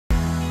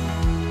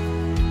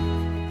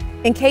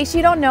In case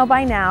you don't know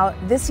by now,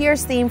 this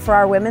year's theme for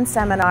our women's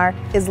seminar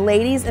is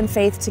Ladies in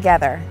Faith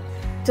Together.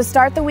 To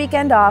start the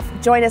weekend off,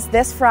 join us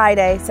this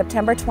Friday,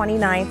 September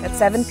 29th at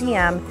 7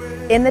 p.m.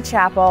 in the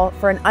chapel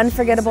for an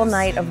unforgettable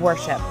night of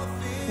worship.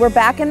 We're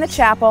back in the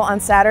chapel on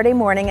Saturday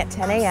morning at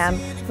 10 a.m.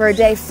 for a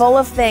day full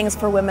of things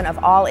for women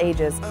of all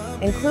ages,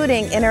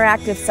 including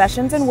interactive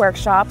sessions and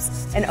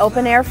workshops, an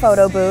open-air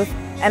photo booth,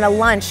 and a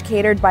lunch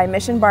catered by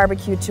Mission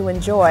Barbecue to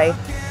enjoy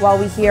while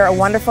we hear a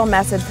wonderful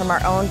message from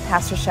our own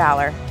Pastor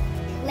Schaller.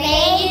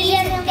 Ladies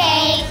in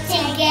faith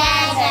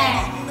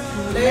together.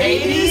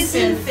 Ladies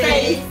in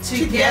faith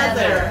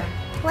together.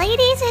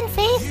 Ladies in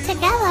faith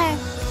together.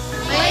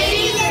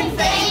 Ladies in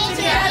faith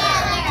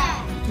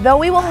together. Though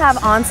we will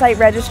have on-site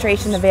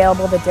registration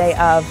available the day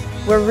of,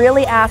 we're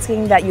really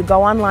asking that you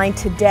go online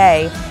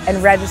today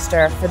and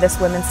register for this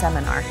women's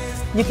seminar.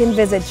 You can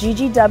visit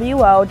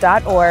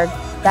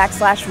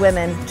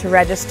ggwo.org/women to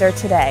register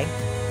today.